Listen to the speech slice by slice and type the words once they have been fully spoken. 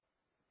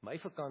My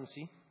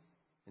vakansie,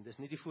 en dis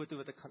nie die foto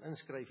wat ek gaan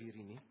inskryf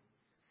hierdie nie,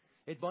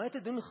 het baie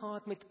te doen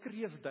gehad met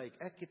kreefduik.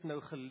 Ek het nou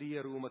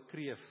geleer hoe om 'n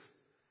kreef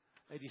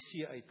uit die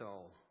see uit te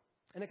haal.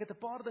 En ek het 'n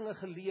paar dinge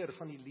geleer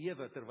van die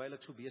lewe, terwyl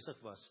ek so besig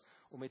was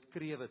om met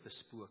krewe te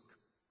spook.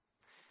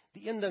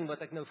 Die een ding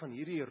wat ek nou van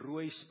hierdie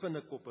rooi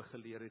spinnekoppe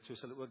geleer het,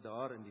 soos hulle ook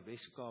daar in die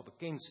Weskaap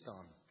bekend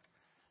staan,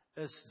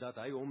 is dat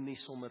hy hom nie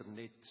sommer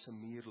net sy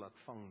muur laat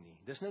vang nie.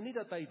 Dis nou nie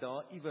dat hy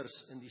daar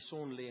iewers in die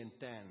son lê en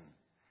tan,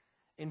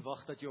 en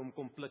wag dat jy hom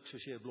kom pluk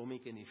soos jy 'n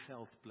blommetjie in die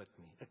veld pluk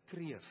nie. 'n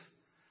Kreef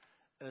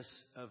is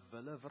 'n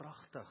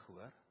willewragtig,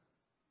 hoor.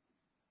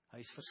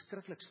 Hy's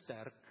verskriklik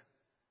sterk,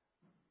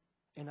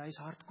 en hy's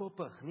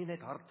hardkoppig, nie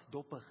net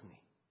harddoppig nie.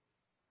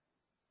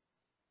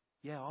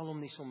 Jy haal hom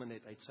nie sommer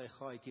net uit sy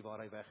gaatjie waar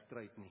hy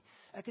wegkruip nie.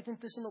 Ek het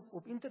intussen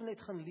op internet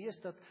gaan lees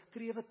dat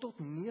krewe tot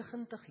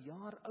 90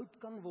 jaar oud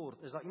kan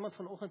word. Is daar iemand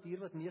vanoggend hier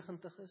wat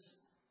 90 is?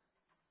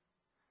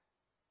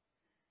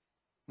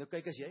 Nou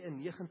kyk, as jy 'n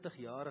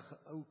 90-jarige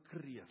ou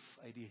kreef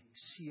uit die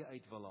see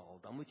uit wil haal,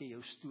 dan moet jy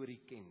jou storie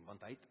ken,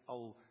 want hy het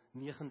al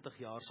 90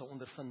 jaar se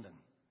ondervinding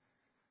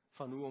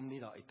van hoe om nie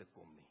daar uit te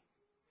kom nie.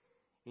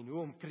 En hoe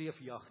om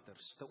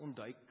kreefjagters te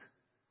ontduik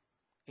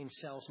en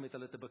selfs met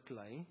hulle te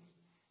beklei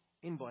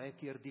en baie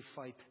keer die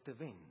fight te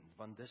wen,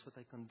 want dis wat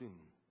hy kan doen.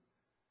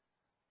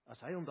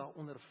 As hy hom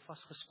daaronder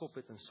vasgeskop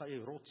het in sy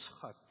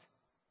rotsgat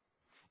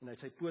en hy het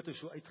sy pote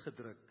so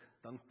uitgedruk,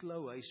 dan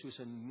klou hy soos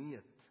 'n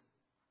neut.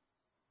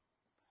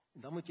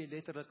 En dan moet jy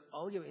letterlik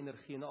al jou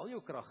energie en al jou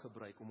krag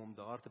gebruik om hom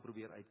daar te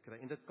probeer uitkry.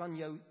 En dit kan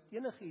jou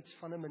enigiets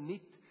van 'n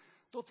minuut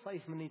tot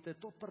 5 minute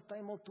tot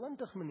partymal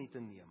 20 minute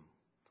neem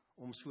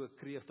om so 'n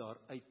kreef daar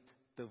uit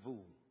te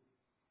woel.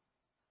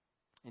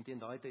 En teen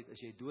daai tyd is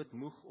jy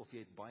doodmoeg of jy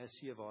het baie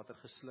seewater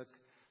gesluk.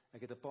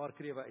 Ek het 'n paar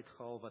krewe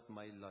uitgehaal wat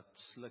my laat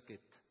sluk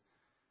het.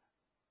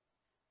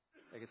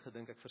 Ek het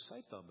gedink ek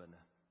versuip daar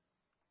binne.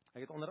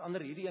 Ek het onder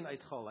andere hierdie een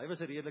uitgehaal. Hy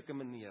was 'n redelike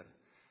meneer.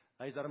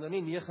 Hy is daarom nou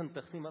nie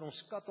 90 nie, maar ons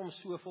skat hom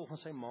so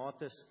volgens sy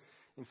mates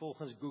en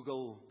volgens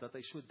Google dat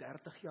hy so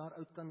 30 jaar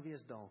oud kan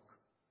wees dalk.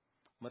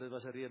 Maar dit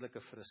was 'n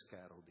redelike fris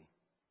kerel die.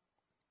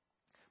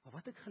 Maar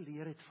wat ek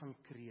geleer het van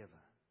krewe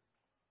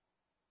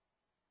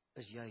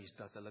is juist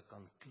dat hulle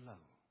kan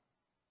klou.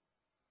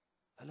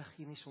 Hulle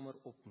gee nie sommer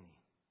op nie.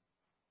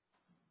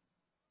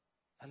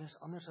 Hulle is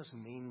anders as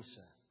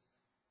mense.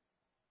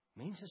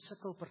 Mense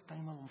sukkel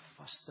partymal om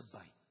vas te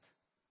byt.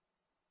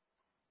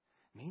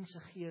 Mense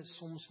gee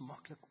soms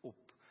maklik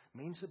op.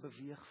 Mense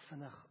beweeg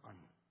vinnig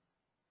aan.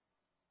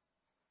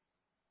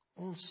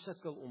 Ons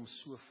sukkel om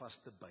so vas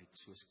te byt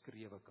soos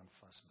krewe kan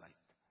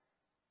vasbyt.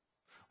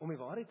 Om die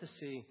waarheid te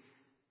sê,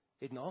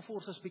 het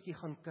navorsers bietjie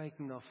gaan kyk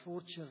na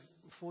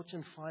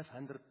Fortune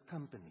 500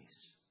 companies,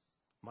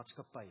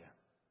 maatskappye.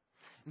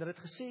 En hulle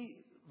het gesê,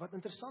 wat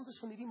interessant is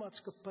van hierdie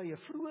maatskappye,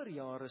 vroeër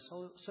jare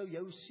sou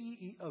jou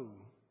CEO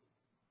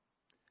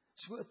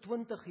so 'n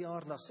 20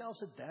 jaar, na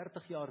selfs 'n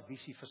 30 jaar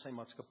visie vir sy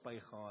maatskappy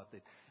gehad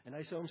het. En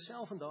hy sou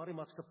homself in daardie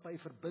maatskappy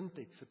verbind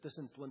het vir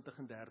tussen 20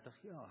 en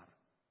 30 jaar.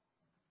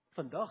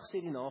 Vandag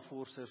sê die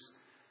navorsers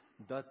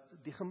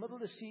dat die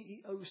gemiddelde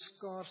CEO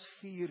skaars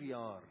 4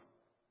 jaar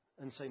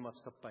in sy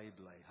maatskappy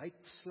bly. Hy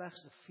het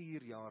slegs 'n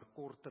 4 jaar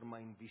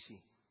korttermyn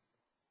visie.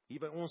 Hier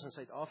by ons in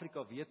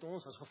Suid-Afrika weet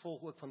ons, as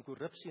gevolg ook van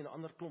korrupsie en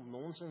ander klomp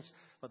nonsens,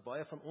 wat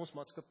baie van ons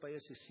maatskappye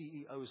se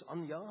CEO's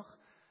aanjaag,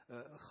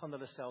 gaan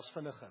hulle selfs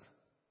vinniger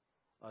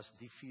as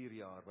die 4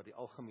 jaar, wat die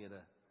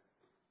algemene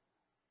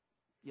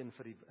een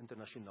vir die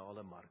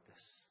internasionale mark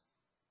is.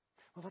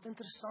 Maar wat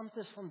interessant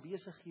is van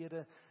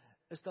besighede,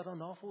 is dat daar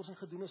navorsing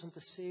gedoen is om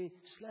te sê,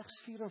 slegs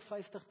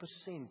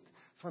 54%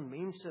 van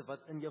mense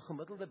wat in jou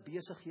gemiddelde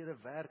besighede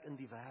werk in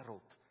die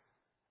wêreld,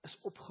 is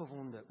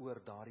opgewonde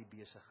oor daardie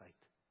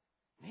besigheid.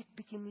 Net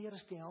bietjie meer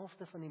as die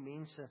helfte van die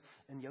mense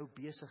in jou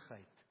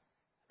besigheid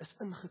is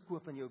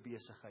ingekoop in jou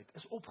besigheid,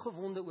 is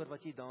opgewonde oor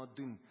wat jy daar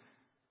doen,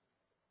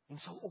 en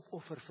sal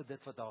opoffer vir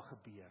dit wat daar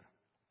gebeur.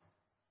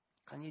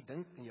 Kan jy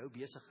dink, in jou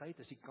besigheid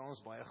is die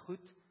kans baie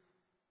goed,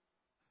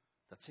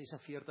 dat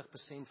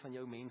 46% van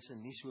jou mense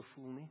nie so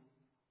voel nie.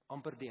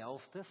 Amper die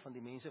helfte van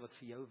die mense wat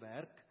vir jou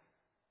werk,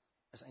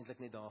 is eintlik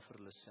net daar vir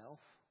hulle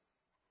self.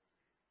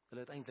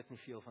 Hulle het eintlik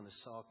nie veel van 'n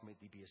saak met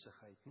die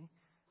besigheid nie.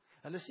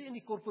 Hulle sê in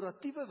die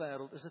korporatiewe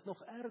wêreld is dit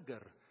nog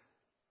erger.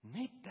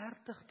 Net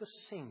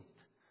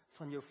 30%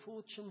 van jou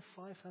Fortune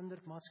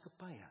 500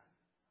 maatskappye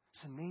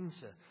se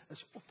mense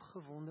is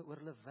opgewonde oor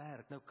hulle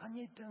werk. Nou kan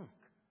jy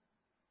dink,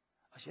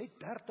 as jy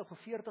 30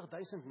 of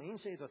 40.000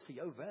 mense het wat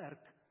vir jou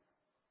werk,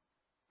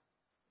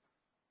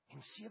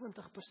 en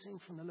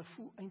 70% van hulle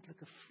voel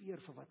eintlik 'n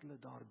veer vir wat hulle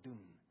daar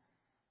doen,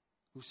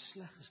 hoe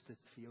sleg is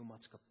dit vir jou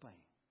maatskappy?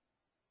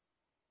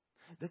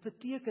 Dit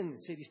beteken,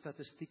 sê die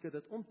statistieke,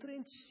 dat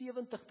omtrent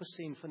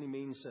 70% van die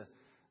mense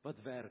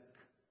wat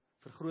werk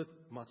vir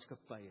groot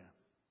maatskappye,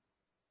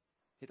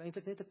 het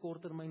eintlik net 'n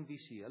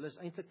korttermynvisie. Hulle is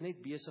eintlik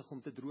net besig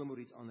om te droom oor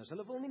iets anders.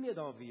 Hulle wil nie meer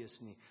daar wees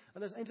nie.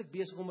 Hulle is eintlik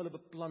besig om hulle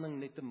beplanning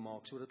net te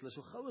maak, sodat hulle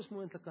so gou as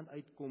moontlik kan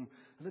uitkom.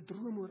 Hulle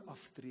droom oor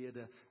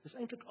aftrede. Dis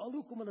eintlik al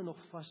hoekom hulle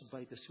nog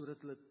vasbyt is,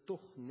 sodat hulle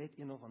tog net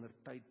een of ander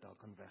tyd daar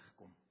kan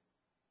wegkom.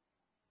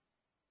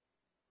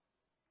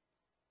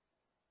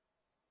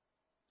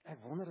 Ek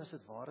wonder as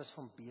dit waar is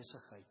van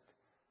besigheid.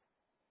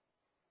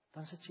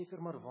 Dan is dit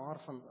seker maar waar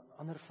van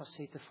ander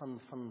fasette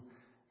van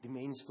die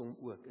mensdom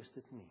ook, is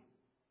dit nie?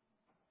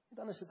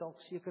 Dan is dit dalk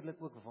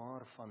sekerlik ook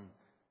waar van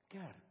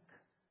kerk.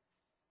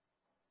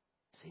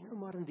 Sê nou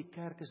maar in die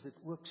kerk is dit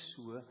ook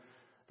so,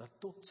 dat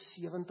tot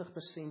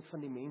 70%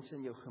 van die mense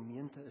in jou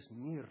gemeente is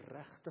nie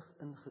regtig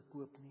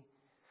ingekoop nie,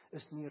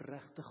 is nie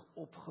regtig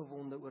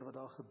opgewonde oor wat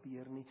daar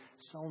gebeur nie,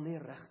 sal nie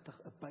regtig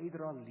 'n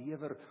bydrae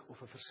lewer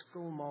of 'n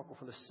verskil maak of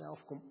hulle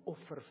self kom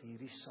offer vir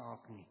hierdie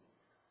saak nie.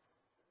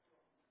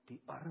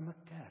 Die arme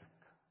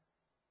kerk.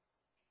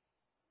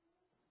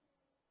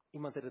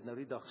 Iemand het dit nou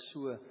die dag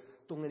so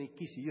tong in die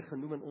kies hier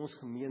genoem in ons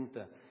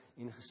gemeente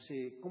en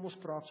gesê, kom ons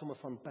praat sommer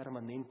van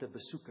permanente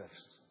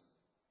besoekers.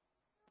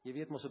 Jy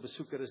weet mos 'n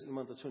besoeker is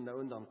iemand wat so nou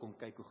en dan kom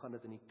kyk, hoe gaan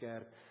dit in die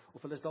kerk,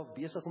 of hulle is dalk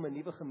besig om 'n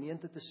nuwe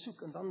gemeente te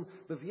soek, en dan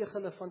beweeg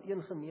hulle van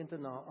een gemeente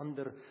na 'n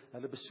ander,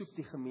 hulle besoek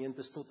die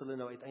gemeentes tot hulle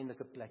nou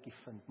uiteindelik 'n plekkie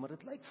vind, maar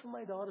dit lyk vir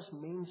my, daar is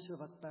mense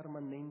wat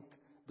permanent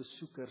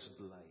besoekers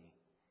bly.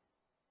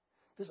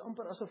 Dit is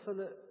amper asof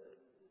hulle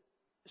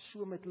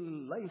so met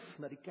hulle lyf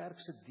na die kerk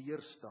se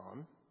deur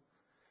staan,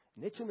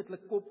 net so met hulle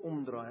kop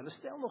omdraai, hulle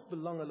stel nog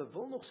belang, hulle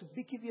wil nog so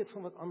bietjie weet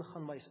van wat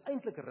aangaan, maar hy is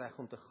eintlik reg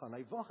om te gaan,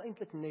 hy wag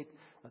eintlik net,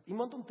 dat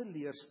iemand hom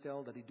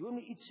teleurstel, dat die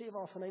dominee iets sê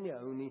waarvan hy nie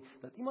hou nie,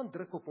 dat iemand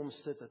druk op hom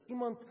sit, dat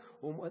iemand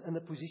hom in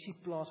 'n posisie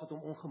plaas wat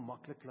hom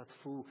ongemaklik laat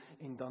voel,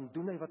 en dan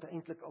doen hy wat hy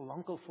eintlik al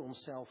lankal vir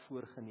homself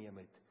voorgenem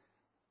het.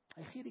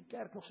 Hy gee die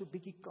kerk nog so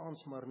bietjie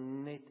kans, maar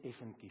net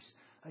effentjies,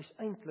 hy is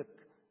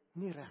eintlik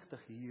nie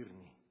regtig hier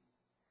nie.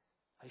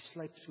 Hy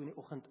sluip so in die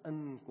oggend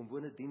in, kom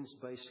woon 'n diens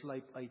by,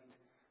 sluip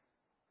uit,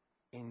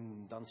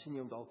 en dan sien jy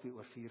hom dalk weer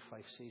oor 4,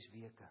 5, 6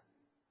 weke.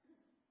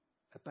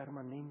 'n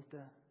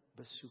Permanente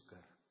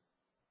besoeker.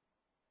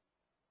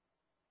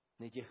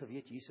 Net jy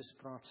geweet, Jesus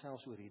praat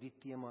selfs oor hierdie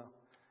tema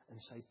in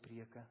sy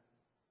preke.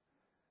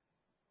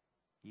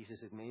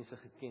 Jesus het mense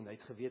geken, hy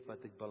het geweet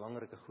wat dit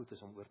belangrike goed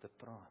is om oor te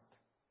praat.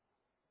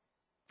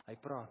 Hy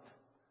praat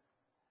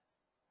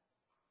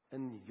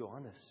in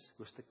Johannes,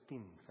 hoofstuk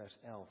 10, vers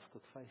 11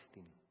 tot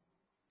 15,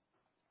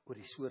 oor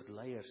die soort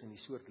leiers en die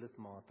soort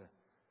lidmate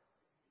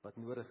wat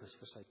nodig is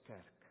vir sy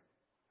kerk.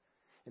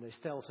 En hy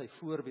stel sy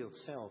voorbeeld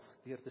self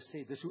deur te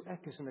sê, dis hoe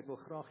ek is en ek wil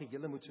graag hê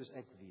julle moet soos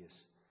ek wees.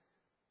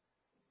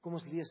 Kom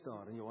ons lees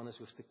daar in Johannes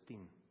hoofstuk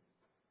 10,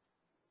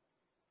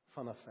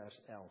 vanaf vers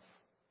 11.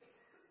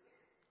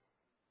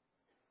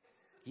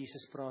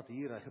 Jesus praat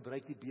hier, hy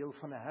gebruik die beeld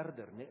van 'n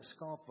herder, 'n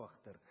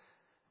skaapwagter,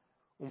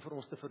 om vir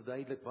ons te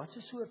verduidelik, wat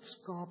 'n soort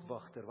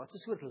skaapwagter, wat 'n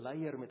soort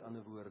leier met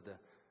ander woorde,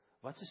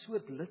 wat 'n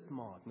soort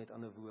lidmaat met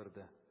ander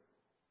woorde,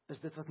 is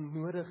dit wat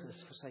nodig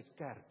is vir sy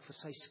kerk, vir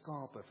sy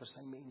skape, vir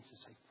sy mense,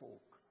 sy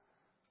volk.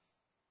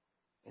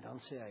 En dan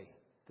sê hy,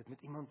 dit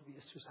moet iemand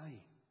wees soos hy.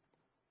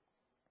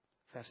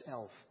 Vers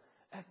 11,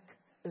 ek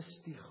is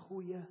die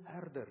goeie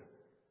herder.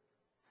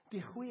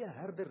 Die goeie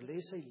herder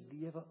lê sy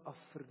lewe af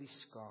vir die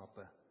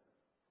skape.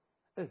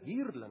 'n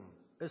Huurling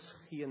is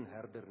geen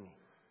herder nie.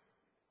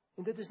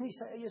 En dit is nie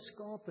sy eie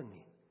skape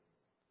nie.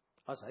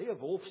 As hy 'n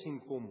wolf sien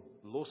kom,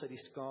 los hy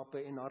die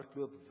skape en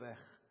hardloop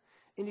weg.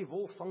 En die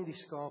wolf vang die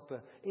skape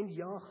en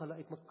jaag hulle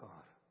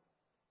uitmekaar.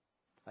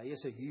 Hy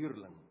is 'n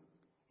huurling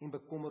en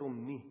bekommer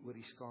hom nie oor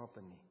die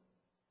skape nie.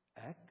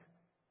 Ek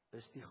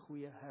is die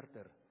goeie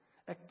herder.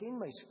 Ek ken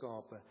my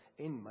skape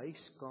en my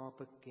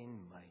skape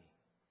ken my.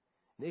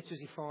 Net soos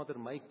die Vader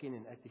my ken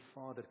en ek die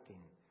Vader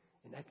ken.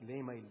 En ek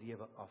lê my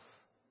lewe af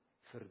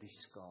vir die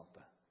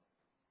skape.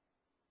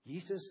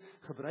 Jesus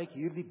gebruik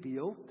hierdie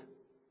beeld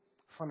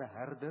van 'n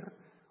herder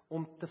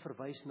om te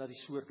verwys na die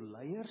soort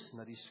leiers,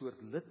 na die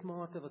soort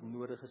lidmate wat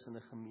nodig is in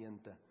 'n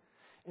gemeente.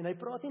 En hy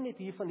praat nie net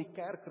hier van die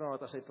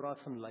kerkraad as hy praat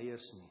van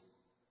leiers nie.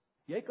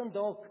 Jy kan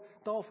dalk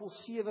tafel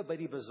 7 by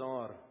die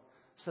bazaar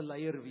se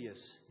leier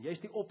wees. Jy's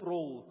die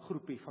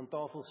oprolgroepie van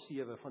tafel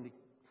 7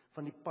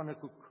 van die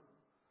pannekoek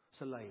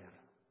se leier.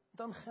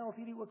 Dan geld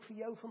hierdie ook vir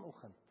jou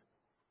vanoggend.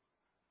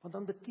 Want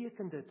dan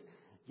beteken dit,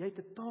 jy het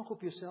 'n taak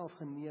op jouself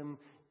geneem,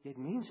 jy het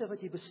mense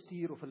wat jy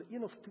bestuur, of hulle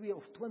 1 of 2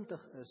 of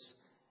 20 is,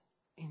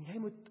 en jy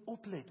moet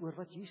oplet oor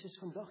wat Jesus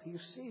vandag hier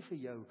sê vir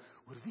jou,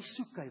 oor wie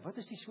soek hy, wat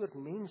is die soort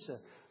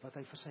mense wat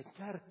hy vir sy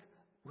kerk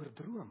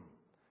oordroom,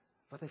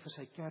 wat hy vir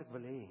sy kerk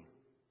wil hê.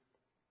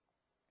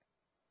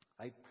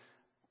 Hy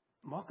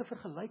maak 'n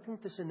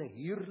vergelyking tussen 'n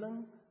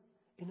huurling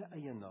en 'n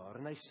eienaar,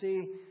 en hy sê,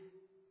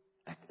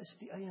 ek is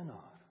die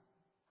eienaar,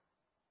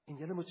 en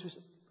julle moet soos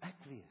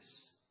ek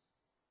wees.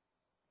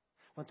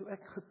 Want toe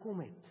ek gekom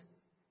het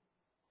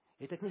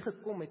ek nie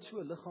gekom met so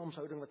 'n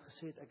liggaamshouding wat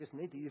gesê het, ek is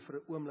net hier vir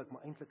 'n oomblik,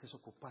 maar eintlik is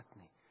ek op pad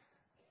nie.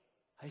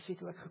 Hy sê,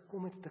 toe ek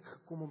gekom het ek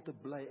gekom om te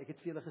bly. Ek het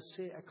vir julle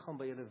gesê, ek gaan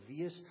by julle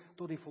wees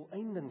tot die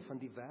volëinding van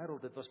die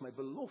wêreld. Dit was my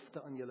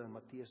belofte aan julle in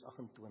Matteus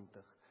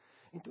 28.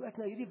 En toe ek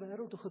na hierdie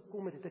wêreld toe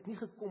gekom het ek nie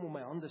gekom om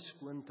my hande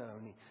skoon te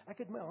hou nie. Ek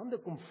het my hande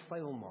kom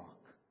vuil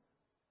maak.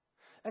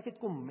 Ek het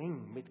kom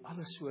meng met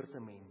alle soorte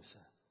mense.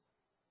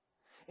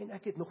 En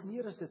ek het nog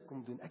meer as dit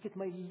kom doen. Ek het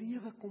my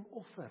lewe kom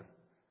offer.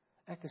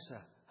 Ek is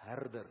 'n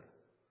herder.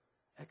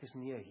 Ek is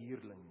nie 'n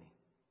huurling nie.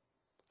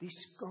 Die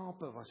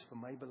skape was vir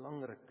my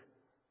belangrik.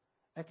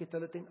 Ek het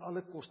hulle ten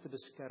alle koste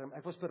beskerm.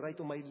 Ek was bereid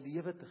om my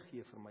lewe te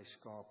gee vir my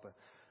skape.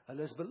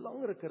 Hulle is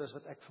belangriker as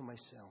wat ek vir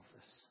myself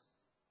is.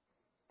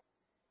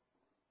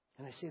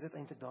 En hy sê dit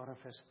eintlik daar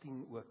in vers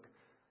 10 ook,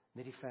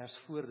 net die vers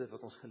voor dit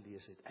wat ons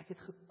gelees het. Ek het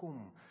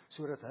gekom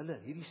sodat hulle,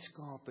 hierdie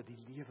skape, die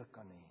lewe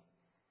kan hê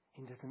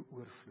en dit in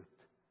oorvloed.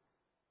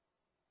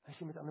 Hy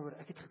sê met ander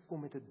woorde, ek het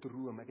gekom met 'n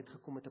droom, ek het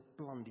gekom met 'n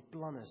plan. Die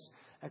plan is,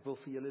 ek wil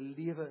vir julle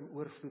lewe in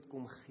oorvloed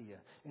kom gee.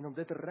 En om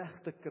dit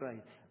reg te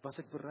kry, was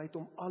ek bereid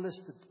om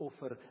alles te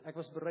offer. Ek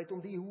was bereid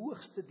om die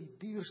hoogste, die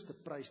duurste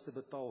prys te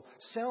betaal.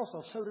 Selfs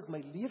al sou dit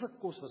my lewe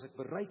kos, was ek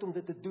bereid om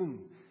dit te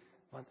doen.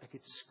 Want ek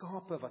het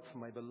skape wat vir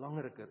my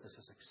belangriker is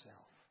as ek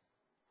self.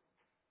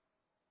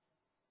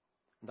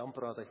 En dan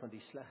praat hy van die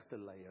slegte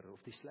leier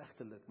of die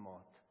slegte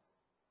lidmaat.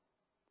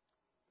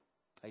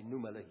 Hy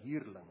noem hulle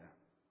huurlinge.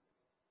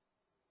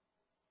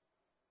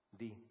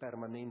 Die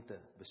permanente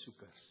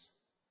besoekers.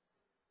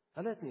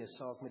 Hulle het nie 'n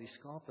saak met die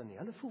skape nie.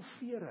 Hulle voel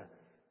vere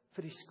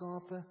vir die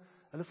skape.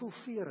 Hulle voel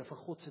vere vir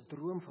God se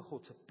droom, vir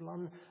God se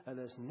plan.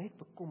 Hulle is net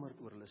bekommerd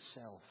oor hulle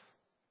self.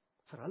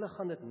 Vir hulle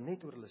gaan dit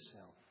net oor hulle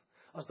self.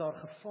 As daar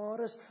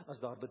gevaar is, as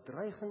daar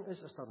bedreiging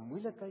is, as daar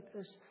moeilikheid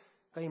is,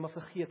 kan jy maar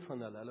vergeet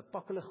van hulle. Hulle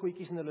pak hulle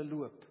goedjies en hulle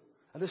loop.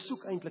 Hulle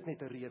soek eintlik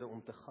net 'n rede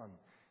om te gaan.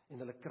 En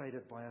hulle kry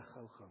dit baie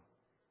gou-gou.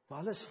 Maar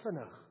hulle is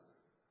vinnig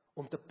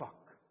om te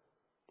pak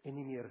en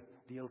nie meer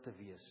deel te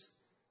wees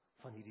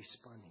van hierdie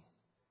span nie.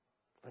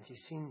 Want jy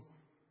sien,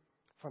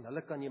 van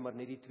hulle kan jy maar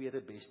net die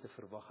tweede beste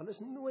verwag. Hulle is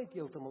nooit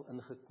heeltemal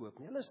ingekoop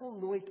nie. Hulle sal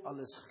nooit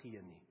alles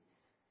gee nie.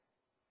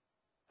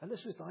 Hulle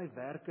is soos daai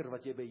werker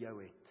wat jy by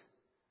jou het.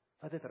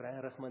 Wat dit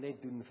regtig maar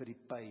net doen vir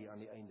die pay aan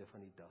die einde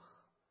van die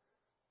dag.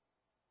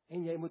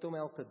 En jy moet hom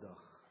elke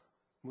dag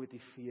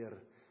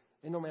motiveer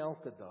en hom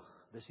elke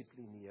dag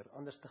dissiplineer.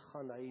 Anders te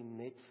gaan hy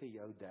net vir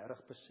jou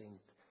 30%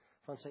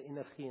 van sy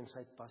energie en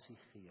sy passie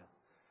gee.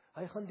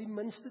 Hy gaan die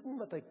minste doen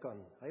wat hy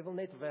kan. Hy wil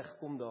net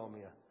wegkom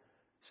daarmee,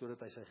 sodat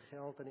hy sy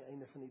geld aan die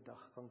einde van die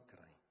dag kan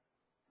kry.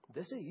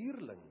 Dis 'n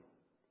huurling.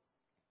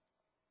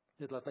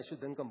 Dit laat my so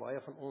dink aan baie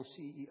van ons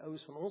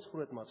CEO's van ons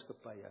groot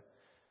maatskappye.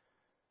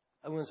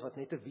 Ouens wat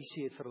net 'n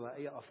visie het vir hulle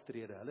eie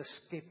aftrede. Hulle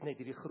skep net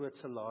hierdie groot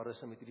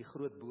salarisse met hierdie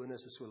groot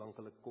bonusse solank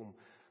hulle kom,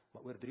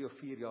 maar oor 3 of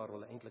 4 jaar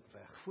wil hy eintlik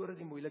weg, voordat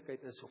die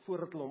moeilikheid is, of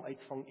voordat hulle hom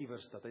uitvang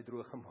iewers dat hy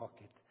droog gemaak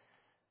het.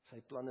 Sy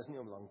plan is nie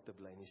om lank te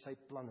bly nie, sy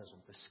plan is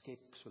om te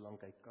skep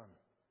solank hy kan.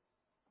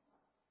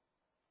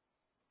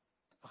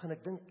 Ag, en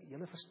ek dink,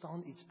 julle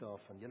verstaan iets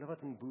daarvan. Julle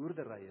wat in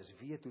boerdery is,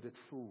 weet hoe dit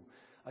voel,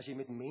 as jy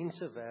met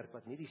mense werk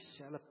wat nie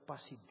dieselfde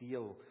passie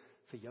deel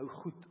vir jou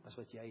goed as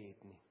wat jy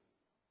het nie.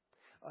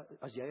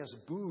 As jy as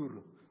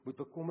boer moet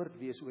bekommerd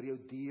wees oor jou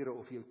diere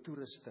of jou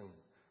toerusting,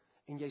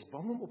 en jy's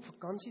bang om op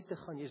vakansie te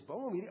gaan, jy's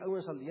bang om hierdie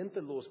ouens alleen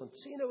te los, want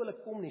sê nou hulle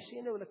kom nie,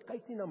 sê nou hulle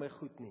kyk nie na my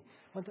goed nie,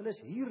 want hulle is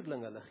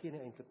huurlinge, hulle gee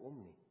nie eintlik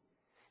om nie.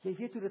 Jy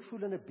weet hoe dit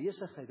voel in 'n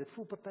besigheid, dit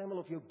voel partymal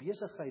of jou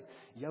besigheid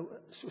jou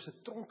soos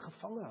 'n tronk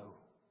gevange hou,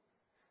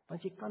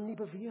 want jy kan nie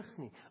beweeg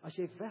nie. As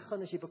jy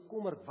weggaan, as jy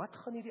bekommerd, wat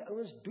gaan hierdie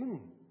ouens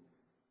doen?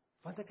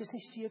 Want ek is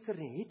nie seker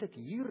nie, het ek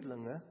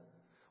huurlinge,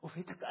 of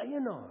het ek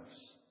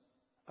eienaars?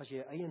 As jy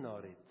 'n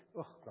eienaar het,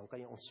 dan kan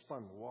jy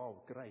ontspan,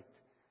 wow,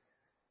 great.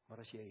 Maar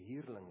as jy 'n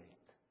huurling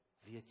het,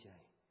 weet jy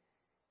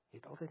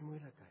het altyd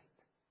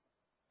moeilikheid.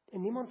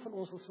 En niemand van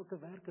ons wil sulke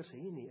werkers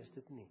hê nie, is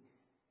dit nie?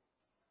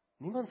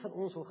 Niemand van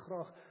ons wil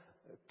graag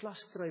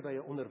klas kry by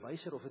 'n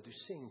onderwyser of 'n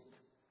dosent,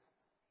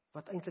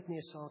 wat eintlik nie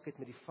 'n saak het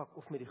met die vak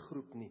of met die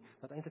groep nie,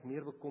 wat eintlik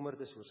meer bekommerd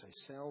is oor sy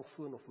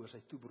selfoon of oor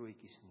sy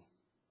toebroodjies nie.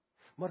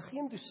 Maar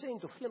geen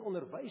dosent of geen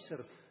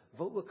onderwyser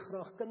wil ook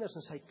graag kinders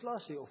in sy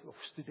klas hê,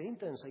 of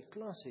studente in sy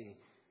klas hê,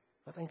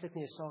 wat eintlik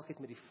nie 'n saak het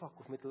met die vak,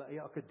 of met hulle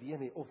eie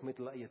akademie, of met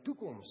hulle eie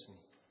toekoms nie,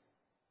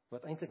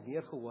 wat eintlik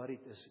meer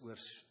ge-worried is oor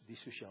die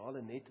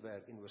sosiale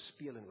netwerk, en oor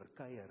speel en oor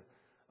kuier,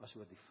 as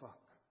oor die vak.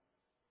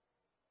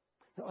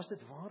 Nou as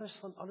dit waar is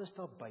van alles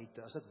daar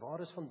buite, as dit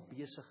waar is van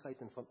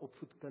besigheid en van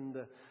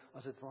opvoedkunde,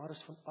 as dit waar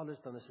is van alles,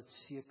 dan is dit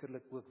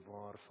sekerlik ook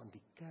waar van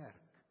die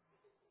kerk.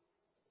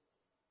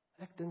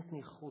 Ek dink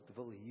nie God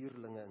wil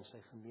huurlinge in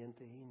sy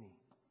gemeente hê nie.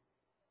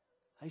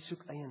 Hy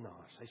soek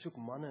eienaars, hy soek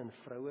manne en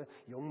vroue,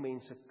 jong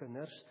mense,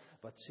 kinders,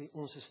 wat sê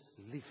ons is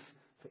lief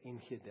vir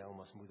NG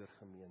Delmas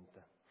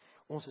moedergemeente.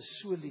 Ons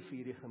is so lief vir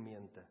hierdie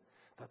gemeente,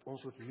 dat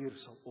ons ook hier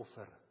sal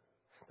offer,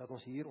 dat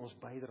ons hier ons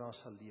bydrae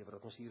sal lewer,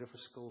 dat ons hier 'n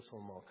verskil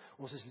sal maak.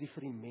 Ons is lief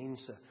vir die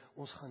mense,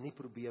 ons gaan nie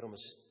probeer om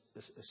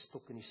 'n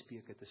stok in die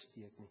speke te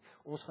steek nie.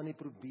 Ons gaan nie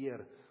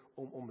probeer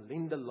om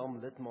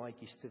lendelam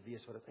lidmaatjies te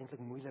wees, wat dit eintlik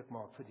moeilik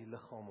maak vir die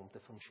liggaam om te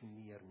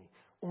funksioneer nie.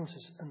 Ons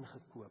is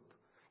ingekoop.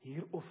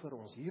 Hier offer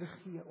ons, hier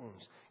gee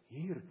ons,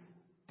 hier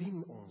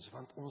dien ons,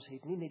 want ons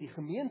het nie net die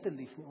gemeente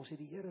lief nie, ons het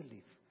die Here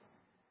lief.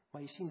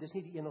 Maar jy sien, dis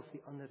nie die een of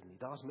die ander nie.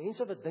 Daar's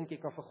mense wat dink jy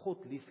kan vir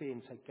God lief hê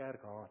en sy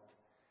kerk haat.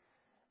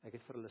 Ek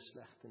het vir hulle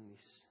slegte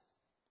nuus.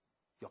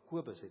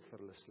 Jakobus het vir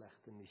hulle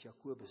slegte nuus.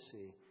 Jakobus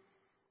sê,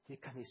 jy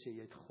kan nie sê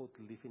jy het God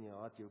lief en jy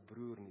haat jou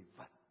broer nie.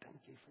 Wat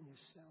dink jy van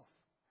jouself?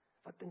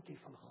 Wat dink jy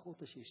van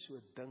God as jy so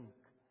dink?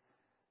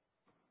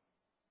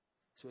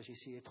 Soos jy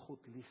sê, het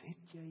God lief,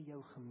 het jy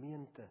jou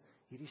gemeente,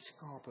 hierdie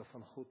skape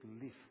van God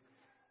lief,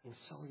 en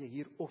sal jy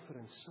hier offer,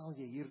 en sal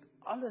jy hier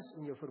alles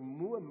in jou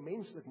vermoë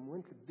menslik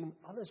moontlik doen,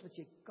 alles wat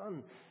jy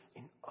kan,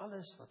 en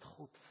alles wat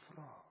God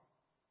vra.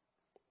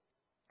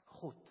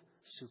 God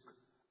soek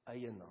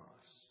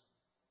eienaars.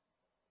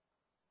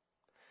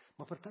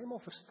 Maar partymal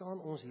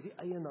verstaan ons hierdie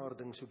eienaar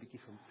ding so bietjie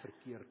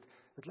verkeerd.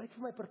 Dit lyk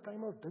vir my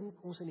partymal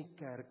dink ons in die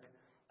kerk,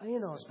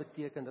 eienaars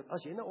beteken dat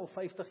as jy nou al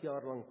 50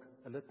 jaar lank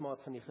 'n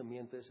lidmaat van die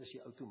gemeente is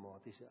jy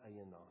outomaties 'n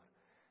eienaar.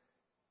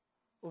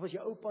 Of as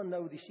jou oupa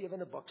nou die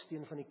 7de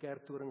baksteen van die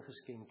kerktoring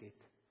geskenk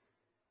het,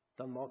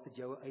 dan maak dit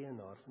jou 'n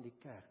eienaar van die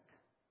kerk.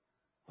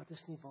 Maar dit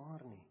is nie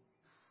waar nie.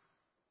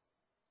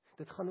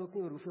 Dit gaan ook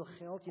nie oor hoeveel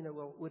geld jy nou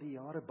al oor die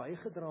jare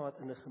bygedra het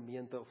in 'n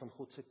gemeente of in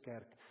God se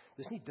kerk.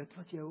 Dis nie dit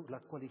wat jou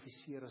laat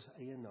kwalifiseer as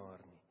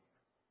eienaar nie.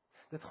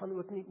 Dit gaan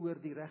ook nie oor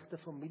die regte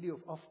familie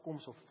of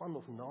afkoms of van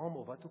of naam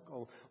of wat ook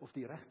al, of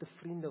die regte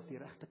vriende of die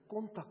regte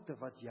kontakte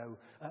wat jou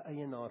 'n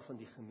eienaar van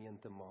die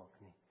gemeente maak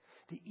nie.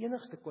 Die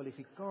enigste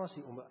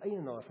kwalifikasie om 'n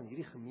eienaar van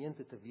hierdie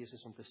gemeente te wees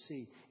is om te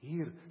sê,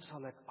 hier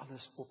sal ek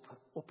alles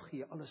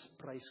opgee, alles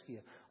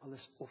prysgee,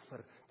 alles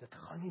offer. Dit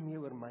gaan nie meer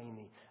oor my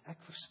nie.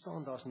 Ek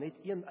verstaan, daar's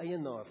net een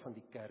eienaar van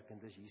die kerk en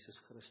dis Jesus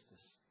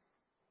Christus.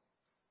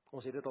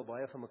 Ons het dit al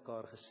baie van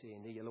mekaar gesê,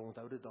 nee, julle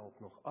onthou dit dalk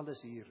nog.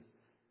 Alles hier,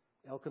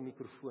 elke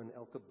mikrofoon,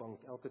 elke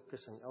bank, elke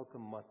kussing, elke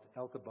mat,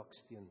 elke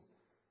baksteen,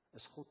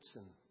 is God se.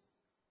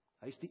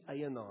 Hy is die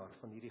eienaar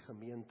van hierdie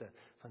gemeente,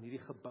 van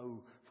hierdie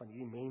gebou, van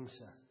hierdie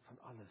mense, van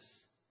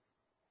alles.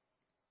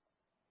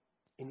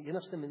 En die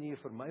enigste manier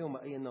vir my om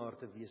 'n eienaar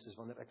te wees, is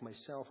wanneer ek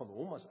myself aan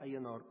hom as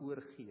eienaar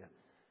oorgee,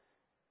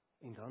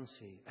 en dan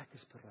sê, ek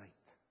is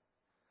bereid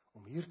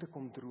om hier te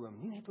kom droom,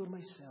 nie net oor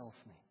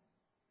myself nie.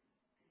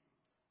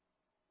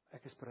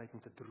 Ek is bereid om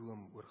te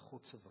droom oor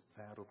God se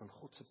wêreld en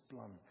God se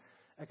plan.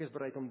 Ek is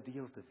bereid om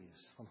deel te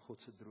wees van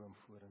God se droom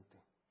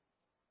vorentoe.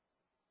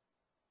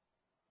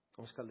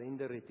 Ons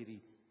kalender het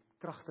hierdie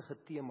kragtige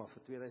tema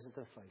vir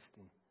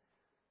 2015.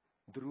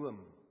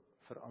 Droom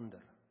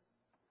verander.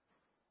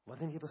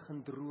 Wanneer jy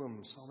begin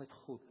droom saam met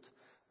God,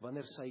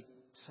 wanneer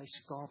sy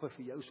skape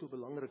vir jou so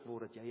belangrik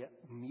word, dat jy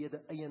 'n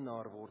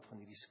mede-eienaar word van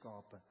hierdie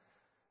skape,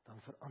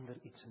 dan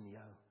verander iets in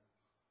jou.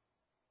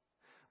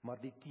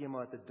 Maar die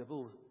tema het 'n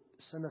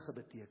dubbelsinnige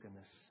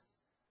betekenis.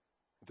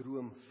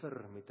 Droom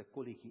vir met 'n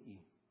kolletjie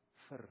i,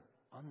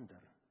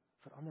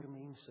 verander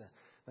mense.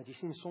 Want jy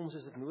sien, soms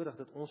is dit nodig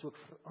dat ons ook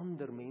vir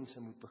ander mense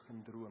moet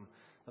begin droom.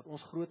 Dat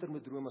ons groter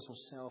moet droom as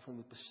onsself en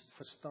moet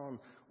verstaan,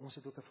 ons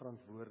het ook 'n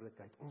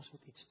verantwoordelikheid. Ons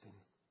moet iets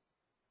doen.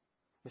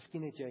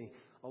 Miskien het jy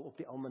al op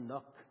die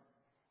almanak,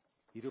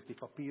 hier op die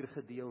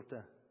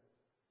papiergedeelte,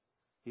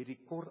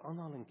 hierdie kort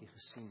aanhalingkie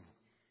gesien,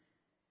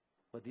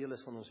 wat deel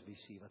is van ons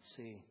visie, wat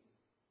sê,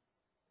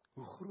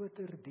 hoe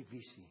groter die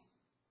visie,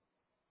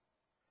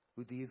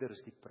 hoe duurder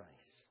is die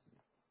prys.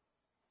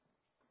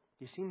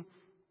 Jy sien,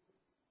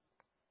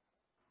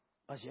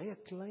 as jy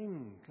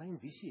 'n klein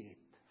visie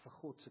het vir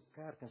God se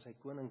kerk en sy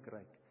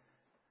koninkryk,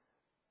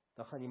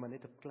 dan gaan jy maar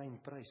net 'n klein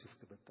prys hoef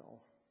te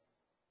betaal.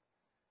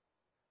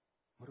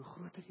 Maar hoe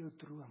groter jou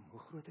droom, hoe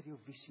groter jou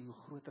visie, hoe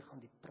groter gaan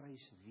die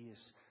prys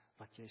wees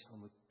wat jy sal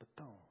moet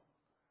betaal.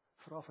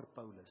 Vra vir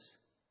Paulus.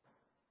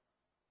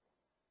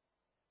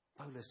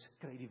 Paulus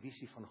kry die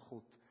visie van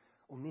God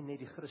om nie net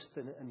die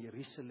Christene in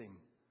Jerusalem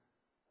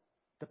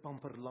te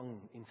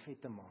pamperlang en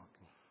vet te maak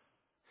nie.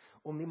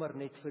 Om nie maar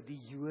net vir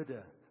die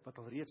Jode, wat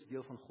al reeds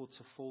deel van God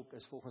se volk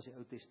is volgens die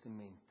Ou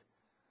Testament,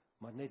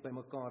 maar net by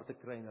mekaar te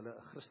kry en hulle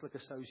 'n Christelike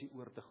sousie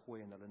oor te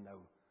gooi en hulle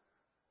nou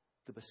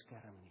te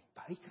beskerm nie.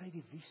 Hy kry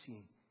die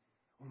visie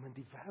om in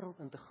die wêreld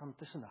in te gaan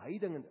tussen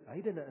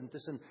heidene in,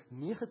 tussen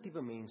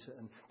negatiewe mense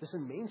in,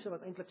 tussen mense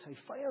wat eintlik sy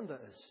vyande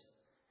is,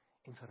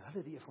 en vir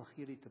hulle die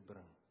evangelie te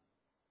bring.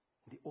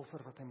 En die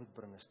offer wat hy moet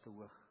bring is te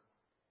hoog.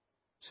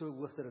 So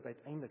hoog dat dit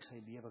uiteindelik sy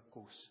lewe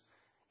kos.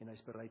 En hy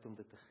is bereid om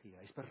dit te gee.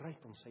 Hy is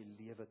bereid om sy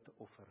lewe te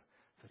offer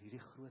vir hierdie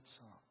groot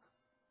saak.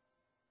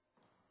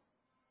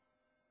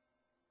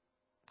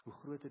 Hoe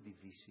groter die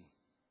visie,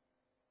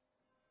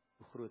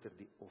 hoe groter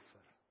die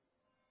offer.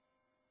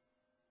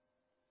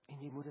 En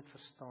jy moet dit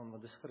verstaan,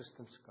 want dis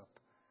Christendom.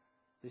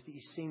 Dis die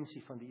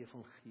essensie van die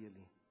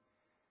evangelie.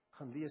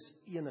 Gaan lees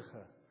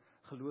enige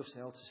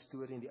geloofsheld se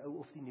storie in die Ou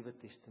of die Nuwe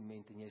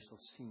Testament en jy sal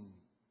sien,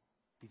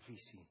 die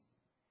visie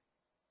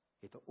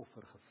het 'n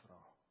offer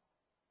gevra.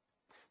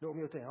 Nou om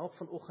jou te help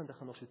vanoggend, ek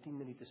gaan nog so 10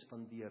 minute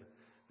spandeer,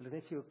 wil ek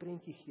net vir jou 'n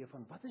prentjie gee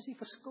van wat is die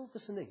verskil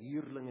tussen 'n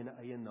huurling en 'n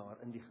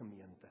eienaar in die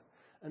gemeente,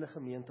 in 'n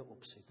gemeente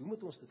opset. Hoe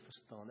moet ons dit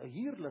verstaan? 'n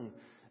Huurling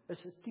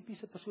is 'n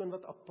tipiese persoon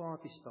wat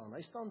apaties staan.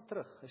 Hy staan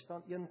terug, hy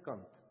staan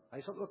eenkant.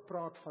 Hy sal ook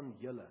praat van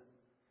julle.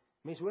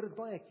 Mense hoor dit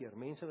baie keer,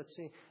 mense wat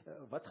sê,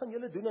 wat gaan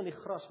julle doen aan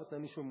die gras wat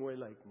nou nie so mooi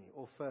lyk nie?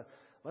 Of,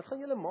 wat gaan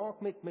julle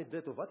maak met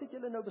dit? Of wat het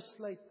julle nou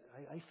besluit?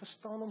 Hy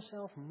verstaan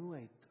homself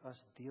nooit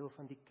as deel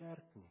van die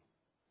kerk nie.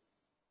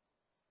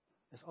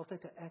 Is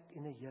altyd 'n ek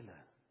en 'n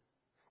julle.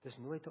 Dis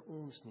nooit 'n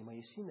ons nie, maar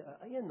jy sien,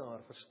 'n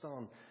eienaar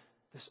verstaan,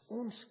 dis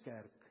ons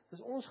kerk,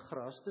 dis ons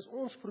gras, dis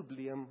ons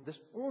probleem, dis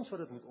ons wat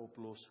dit moet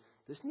oplos,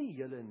 Dis nie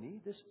julle nie,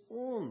 dis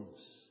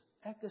ons.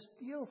 Ek is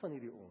deel van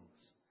hierdie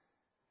ons.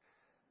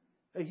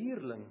 'n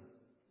Huurling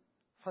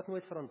vat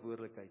nooit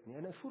verantwoordelikheid nie,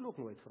 en hy voel ook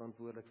nooit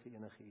verantwoordelik vir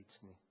enige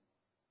iets nie.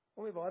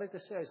 Om die waarheid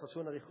te sê, hy sal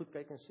so na die goed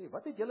kyk en sê,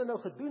 wat het julle nou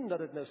gedoen dat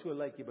dit nou so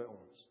lyk hier by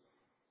ons?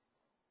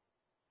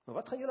 Maar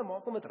wat gaan julle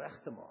maak om dit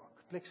reg te maak?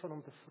 In plaas van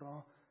om te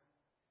vra,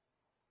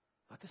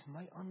 wat is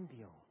my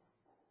aandeel?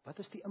 Wat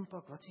is die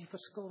impak? Wat is die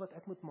verskil wat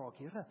ek moet maak?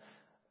 Here,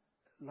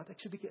 laat ek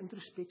so 'n bietjie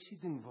introspeksie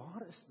doen.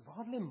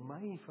 Waar lê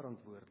my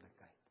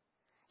verantwoordelikheid?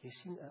 Jy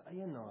sien, 'n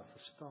eienaar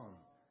verstaan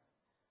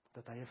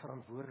dat hy 'n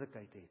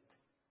verantwoordelikheid het.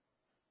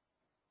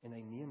 En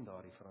hy neem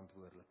daardie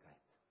verantwoordelikheid.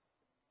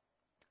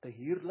 'n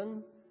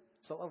Huurling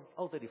sal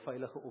altyd die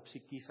veilige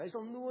opsie kies. Hy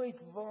sal nooit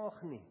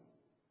waag nie.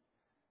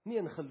 Nie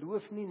in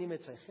geloof nie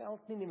met sy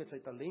geld nie met sy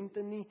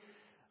talente nie.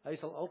 Hy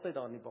sal altyd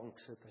daar in die bank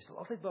sit. Hy sal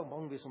altyd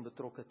bang wees om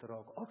betrokke te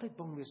raak. Altyd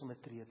bang wees om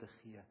 'n tree te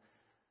gee.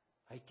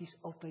 Hy kies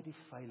altyd die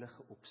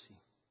veilige opsie.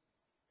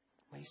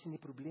 Maar jy sien, die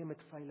probleem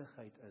met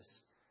veiligheid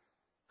is,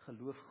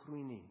 geloof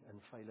groei nie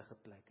in veilige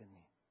plekke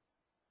nie.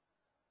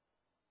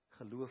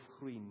 Geloof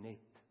groei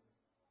net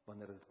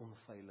wanneer dit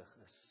onveilig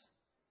is.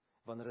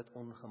 Wanneer dit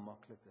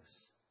ongemaklik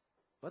is.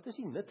 Wat is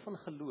die nut van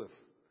geloof?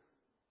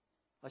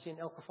 As jy in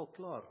elk geval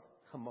klaar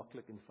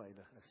gemaklik en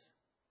veilig is.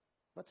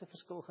 Wat 'n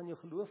verskil gaan jou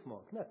geloof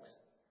maak? Niks.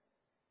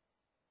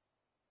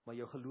 Maar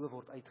jou geloof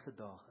word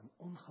uitgedaag in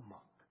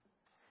ongemak.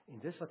 En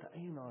dis wat 'n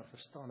eienaar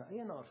verstaan. 'n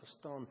Eienaar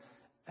verstaan,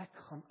 ek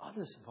gaan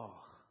alles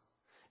waag.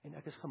 En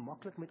ek is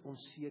gemaklik met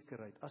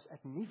onsekerheid. As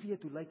ek nie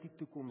weet hoe lyk die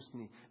toekoms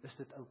nie, is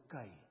dit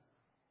oukei.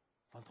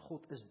 Want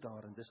God is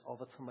daar en dis al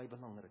wat vir my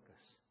belangrik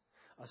is.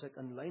 As ek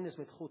in lyn is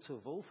met God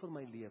se wil vir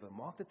my lewe,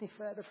 maak dit nie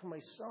verder vir my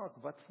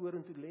saak wat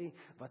vorentoe lê,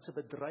 wat se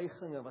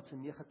bedreigings, wat se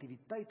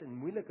negativiteit en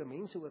moeilike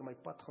mense oor my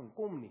pad gaan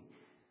kom nie.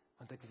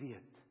 Want ek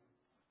weet,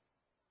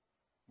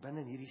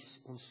 binne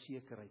hierdie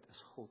onsekerheid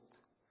is God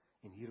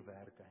en hier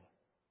werk hy.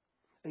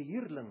 'n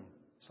Huurling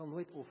sal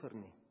nooit offer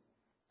nie.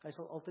 Hy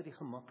sal altyd die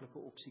gemaklike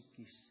opsie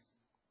kies.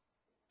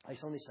 Hy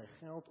sal nie sy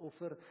geld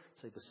offer,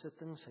 sy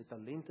besittings, sy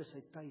talente,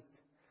 sy tyd,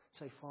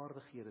 sy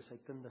vaardighede, sy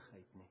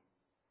kundigheid nie.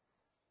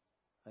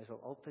 Hy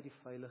sal altyd die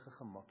veilige,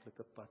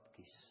 gemaklike pad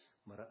kies,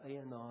 maar 'n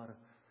eienaar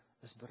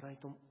is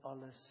bereid om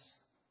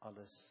alles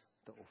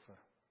te offer.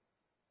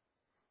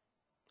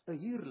 'n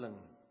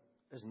Huurling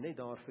is net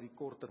daar vir die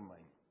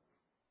korttermyn,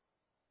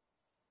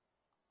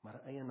 maar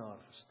 'n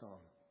eienaar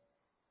verstaan,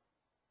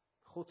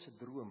 God se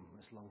droom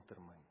is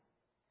langtermyn.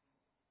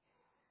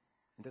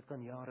 En dit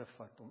kan jare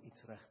vat om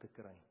iets reg te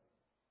kry.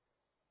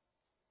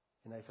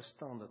 En hy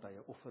verstaan dat hy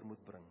 'n offer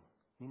moet bring,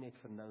 nie net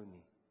vir nou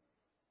nie,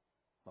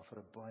 maar vir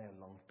 'n baie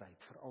lang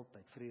tyd, vir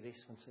altyd, vir die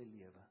res van sy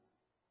lewe.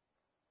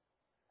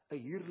 'n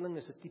Huurling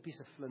is 'n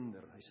tipiese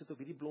vlinder. Hy sit op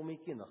hierdie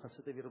blommetjie en dan gaan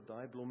sit hy weer op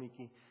daai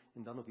blommetjie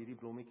en dan op hierdie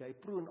blommetjie. Hy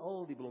proe in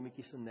al die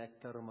blommetjies se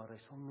nektar, maar hy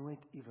sal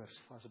nooit iewers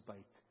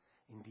vasbyt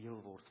en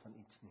deel word van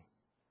iets nie.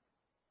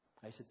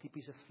 Hy's 'n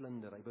tipiese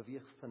vlinder. Hy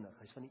beweeg vinnig.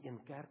 Hy's van die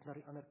een kerk na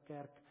die ander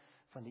kerk,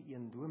 van die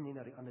een dominee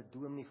na die ander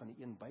dominee, van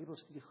die een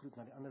Bybelstudiegroep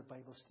na die ander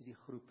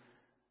Bybelstudiegroep.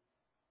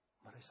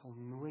 Maar hy sal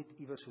nooit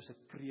iewers soos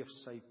 'n kreef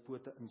sy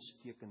pote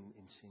insteek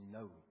en sê,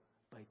 nou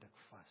byt ek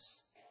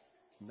vas.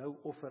 Nou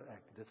offer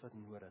ek dit wat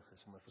nodig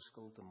is om 'n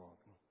verskil te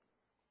maak nie.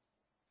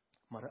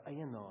 Maar 'n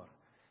eienaar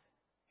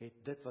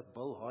het dit wat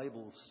Bill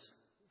Hybels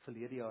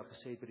verlede jaar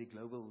gesê het by die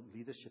Global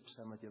Leadership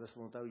Summit, julle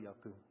sal onthou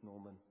Jaco,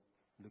 Norman,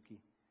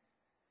 Lukie.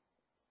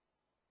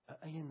 'n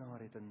Eienaar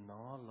het 'n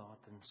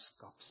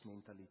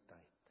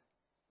nalatenskapsmentaliteit.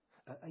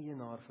 'n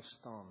Eienaar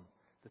verstaan,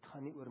 dit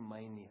gaan nie oor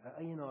my nie. 'n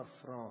Eienaar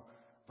vra,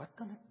 wat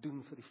kan ek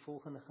doen vir die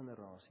volgende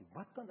generasie?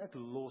 Wat kan ek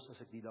los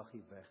as ek die dag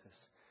hier weg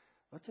is?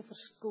 Wat 'n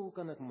verskil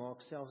kan ek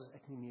maak selfs as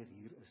ek nie meer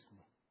hier is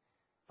nie?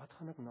 Wat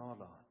gaan ek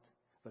nalaat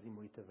wat die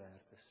moeite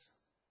werd is?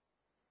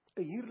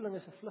 'n Huurling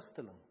is 'n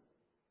vlugteling.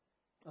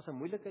 As 'n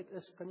moeilikheid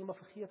is, kan jy maar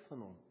vergeet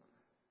van hom.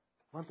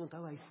 Want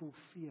onthou, hy voel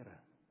vere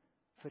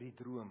vir die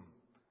droom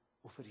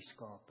of vir die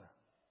skape.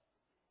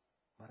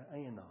 Maar 'n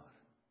eienaar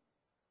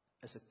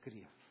is 'n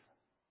kreef.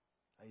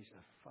 Hy is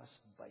 'n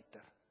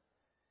vasbyter.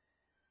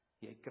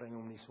 Jy kry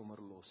hom nie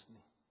sommer los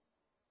nie.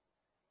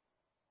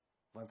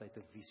 Want hy het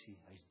 'n visie,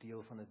 hy's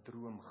deel van 'n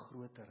droom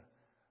groter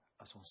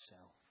as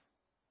onsself.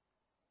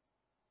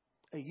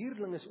 'n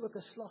Huurling is ook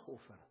 'n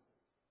slagoffer.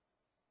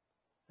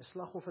 'n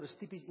Slagoffer is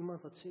tipies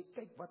iemand wat sê,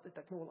 kyk wat het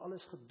ek nou al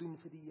alles gedoen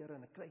vir die Here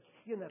en ek kry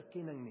geen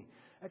erkenning nie.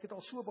 Ek het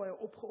al so baie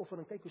opgeoffer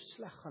en kyk hoe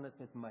sleg gaan dit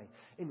met my.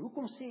 En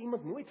hoekom sê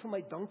iemand nooit vir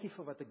my dankie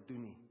vir wat ek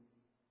doen nie?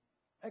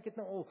 Ek het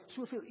nou al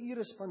soveel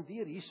ure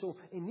spandeer hierso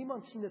en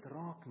niemand sien dit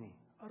raak nie.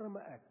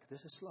 Arme ek,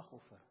 dis 'n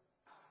slagoffer.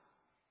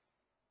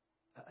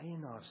 'n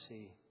Eienaar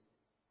sê,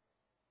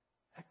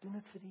 ek doen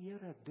dit vir die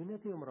Here, ek doen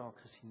dit nie om raak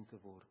gesien te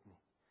word nie.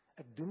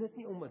 Ek doen dit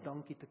nie om 'n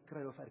dankie te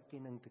kry of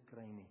erkenning te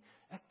kry nie.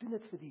 Ek doen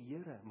dit vir die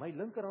Here. My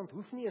linkerhand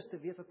hoef nie eens te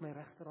weet wat my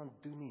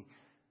regterhand doen nie.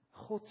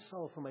 God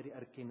sal vir my die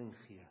erkenning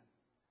gee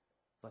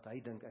wat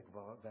hy dink ek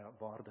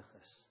waardig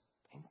is.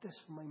 En dit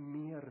is vir my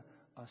meer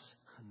as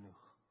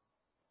genoeg.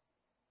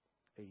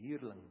 'n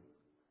Huurling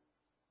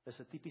is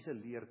 'n tipiese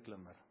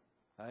leerklimmer.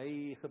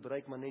 Hy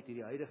gebruik maar net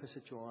hierdie huidige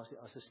situasie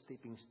as 'n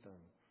stepping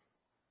stone.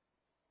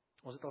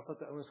 Ons het al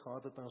sulke ouens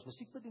gehad wat by ons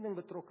musiekbediening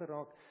betrokke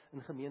raak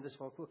in gemeentes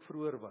waar ek ook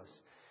vroeër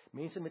was.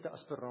 Mense met 'n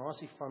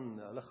aspirasie van,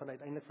 hulle gaan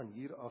uiteindelik van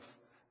hier af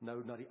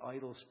nou na die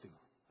idols toe.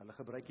 Hulle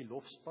gebruik die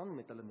lofspan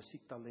met hulle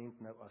musiektalent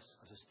nou as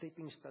 'n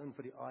stepping stone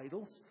vir die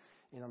idols,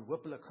 en dan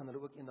hopelik gaan hulle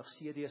ook eendag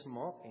CD's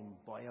maak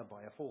en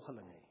baie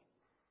volgelinge hê.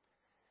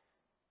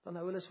 Dan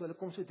hou hulle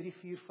kom so 3,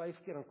 4,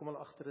 5 keer, dan kom hulle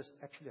agter, is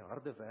actually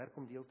harde werk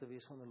om deel te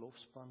wees van 'n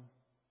lofspan.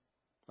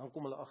 Dan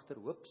kom hulle agter,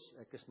 hoeps,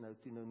 ek is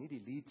nou nie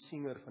die lead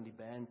singer van die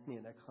band nie,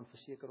 en ek gaan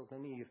verseker ook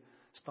nou nie hier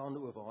staande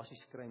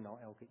ovasies kry na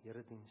elke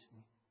erediens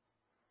nie.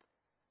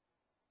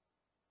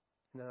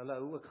 En hulle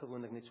hou ook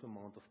gewoonlik net so 'n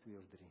maand of 2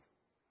 of 3,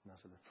 en dan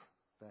is hulle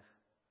weg.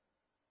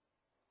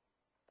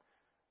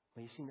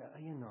 Maar jy sien, 'n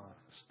eienaar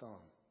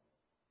verstaan,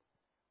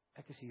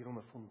 ek is hier om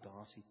 'n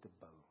fondasie te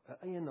bou. 'n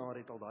Eienaar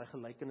het al daai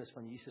gelykenis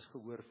van Jesus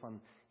gehoor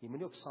van, jy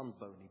moenie op sand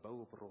bou nie,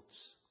 bou op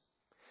rots.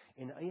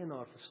 En 'n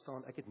eienaar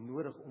verstaan, ek het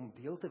nodig om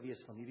deel te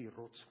wees van hierdie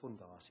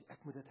rotsfondasie.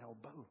 Ek moet dit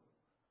help bou.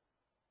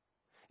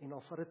 En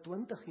al vat dit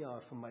 20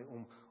 jaar vir my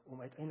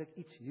om uiteindelik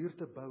iets hier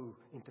te bou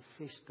en te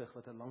vestig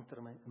wat 'n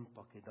langtermyn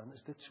impak het, dan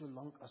is dit so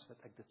lank as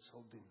wat ek dit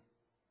sal doen.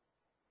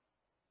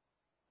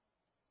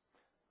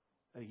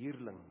 'n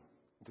Huurling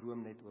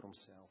droom net oor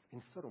homself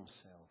en vir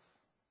homself,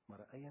 maar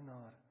 'n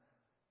eienaar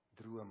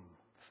droom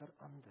vir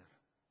ander.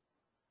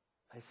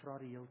 Hy vra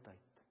die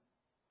heeltyd,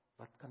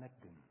 wat kan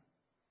ek doen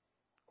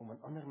om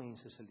in ander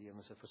mense se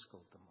lewens 'n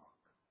verskil te maak?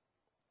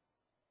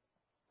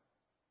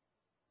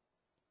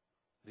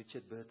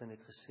 Richard Burton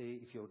het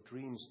gesê, if your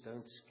dreams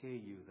don't scare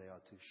you, they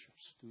are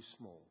too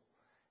small.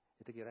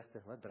 Het ek die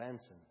regte, wat?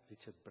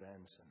 Richard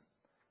Branson.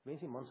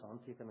 Mense, die man se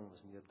handtekening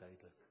was meer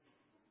duidelik.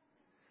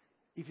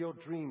 If your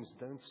dreams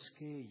don't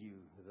scare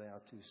you, they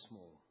are too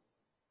small.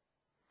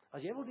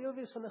 As jy wil deel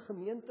wees van 'n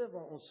gemeente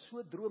waar ons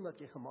so droom dat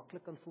jy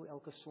gemaklik kan voel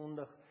elke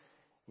Sondag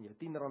en jou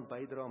R10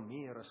 bydra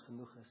meer as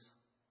genoeg is,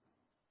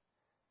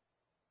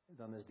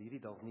 dan is hierdie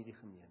dalk nie die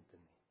gemeente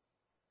nie.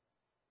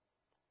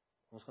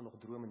 Ons gaan nog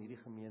droom in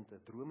hierdie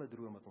gemeente,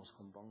 droom wat ons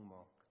gaan bang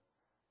maak.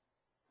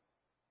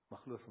 Maar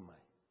glo vir my,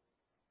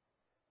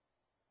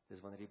 dis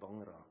wanneer jy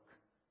bang raak,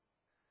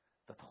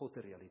 dat God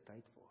 'n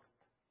realiteit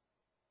word.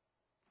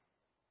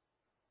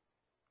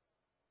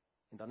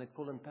 En dan het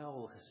Colin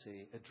Powell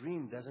gesê, a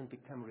dream doesn't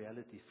become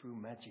reality through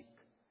magic.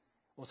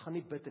 Ons gaan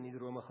nie bid en die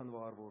drome gaan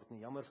waar word nie.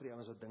 Jammer vir die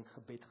ouens wat dink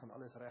gebed gaan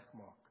alles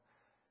regmaak.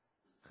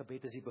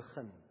 Gebed is die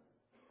begin,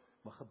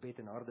 maar gebed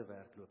en harde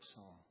werk loop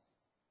saam.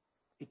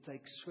 It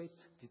takes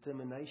sweat,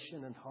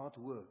 determination and hard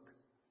work.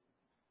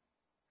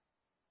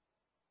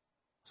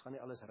 Ons gaan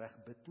nie alles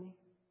reg bid nie.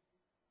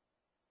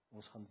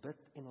 Ons gaan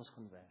bid en ons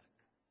gaan werk.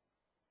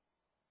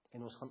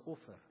 En ons gaan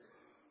offer.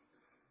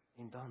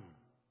 En dan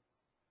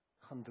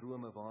gaan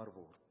drome waar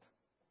word.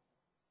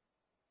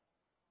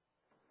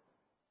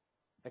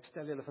 Ek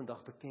stel julle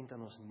vandag bekend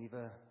aan ons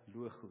nuwe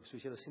logo.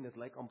 Soos julle sien, dit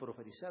lyk amper of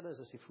hy dieselfde is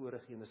as die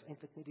vorige een. Dis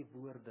eintlik nie die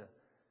woorde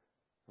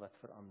wat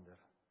verander.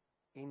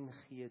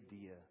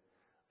 NGD,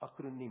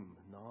 akroniem,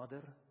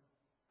 nader,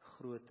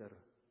 groter,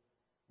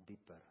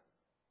 dieper.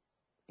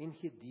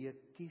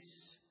 NGD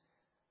kies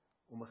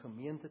om 'n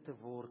gemeente te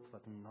word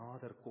wat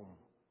nader kom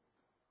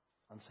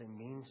aan sy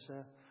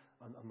mense,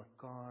 aan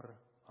mekaar,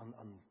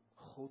 aan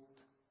God,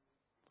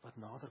 wat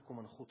nader kom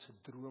aan God se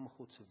droom,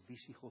 God se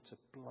visie, God se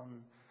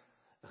plan,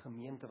 'n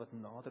gemeente wat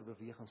nader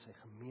beweeg aan sy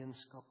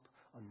gemeenskap,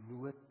 aan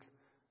nood,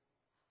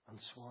 aan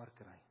swaar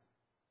kry.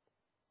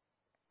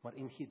 Maar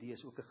NGD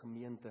is ook 'n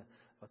gemeente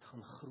wat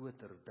gaan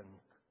groter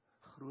dink,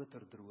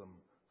 groter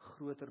droom,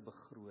 groter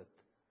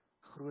begroot,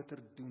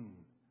 groter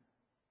doen,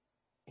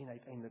 en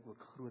uiteindelik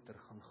ook groter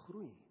gaan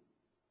groei,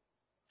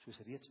 soos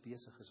reeds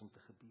besig is om te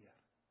gebeur.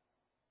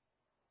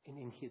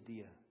 En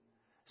NGD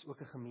is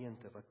ook 'n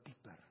gemeente wat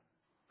dieper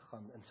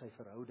gaan in sy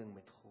verhouding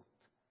met God.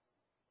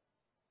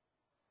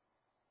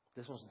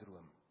 Dis ons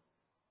droom.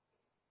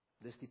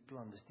 Dis die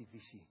plan, dis die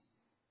visie,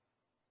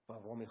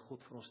 waarmee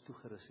God vir ons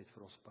toegerus het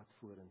vir ons pad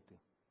vorentoe.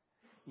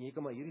 En jy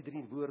kan maar hierdie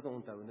 3 woorde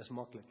onthou, en dis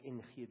maklik,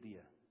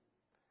 NGD.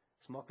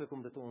 Dis maklik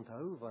om dit te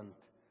onthou, want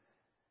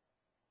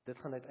dit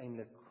gaan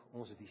uiteindelik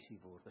ons visie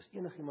word. As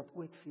enigiemand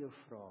ooit vir jou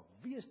vra,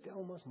 wie is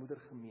Delmas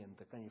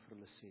moedergemeente, kan jy vir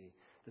hulle sê,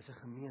 dis 'n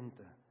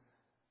gemeente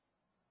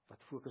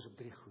wat fokus op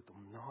 3 goed,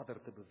 om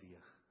nader te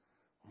beweeg,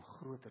 om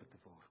groter te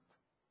word,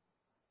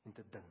 en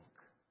te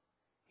dink,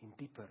 en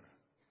dieper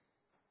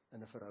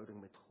in 'n verhouding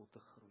met God te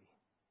groei.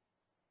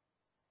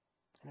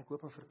 En ek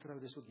hoop en vertrou,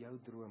 dis ook jou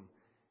droom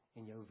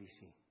en jou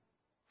visie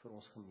vir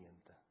ons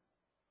gemeente,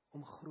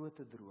 om groot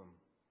te droom,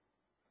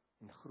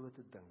 en groot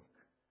te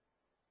dink,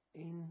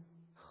 en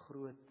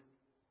groot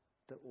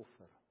te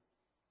offer.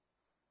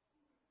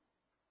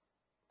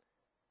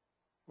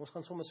 Ons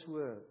gaan sommer so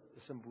 'n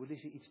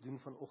simboliese iets doen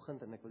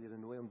vanoggend, en ek wil julle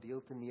nooi om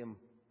deel te neem.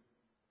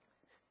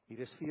 Hier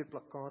is 4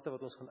 plakkate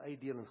wat ons gaan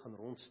uitdeel en gaan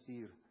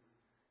rondstuur.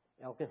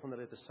 Elkeen van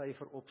hulle het 'n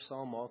syfer op,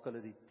 saam maak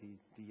hulle die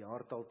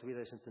jaartal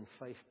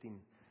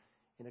 2015.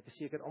 En ek is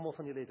seker almal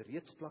van julle het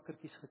reeds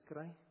plakkertjies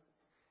gekry.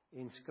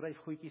 En skryf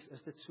goedjies,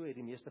 is dit so? Het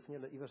die meeste van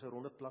julle iewers 'n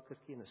ronde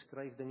plakkertjie en 'n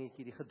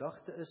skryfdingetjie? Die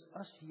gedagte is,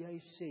 as jy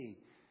sê,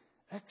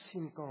 ek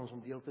sien kans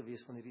om deel te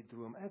wees van hierdie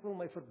droom, ek wil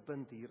my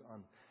verbind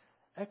hieraan,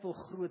 ek wil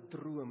groot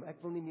droom,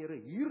 ek wil nie meer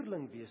 'n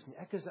huurling wees nie,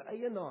 ek is 'n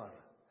eienaar,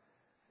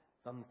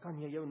 dan kan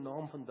jy jou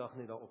naam vandag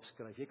net daar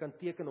opskryf. Jy kan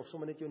teken of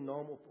sommer net jou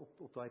naam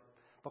op daai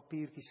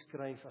papiertjie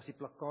skryf. As die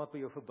plakkaat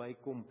by jou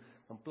verbykom,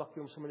 dan plak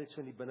jy hom sommer net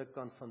so in die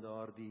binnekant van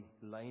daardie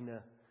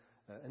lyne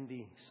in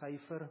die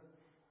syfer.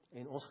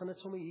 En ons gaan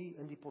dit sommer hier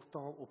in die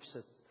portaal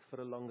opsit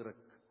vir 'n lang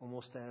ruk, om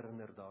ons te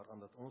herinner daaraan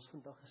dat ons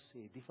vandag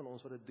gesê, die van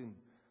ons wat dit doen,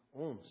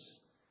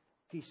 ons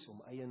kies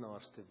om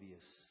eienaars te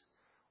wees.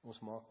 Ons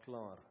maak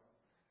klaar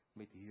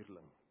met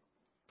huurling.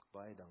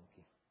 Baie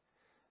dankie.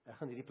 Ek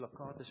gaan hierdie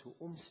plakkate so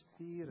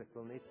omstuur, ek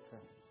wil net,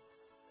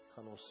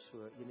 gaan ons so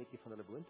enetjie van hulle boontoe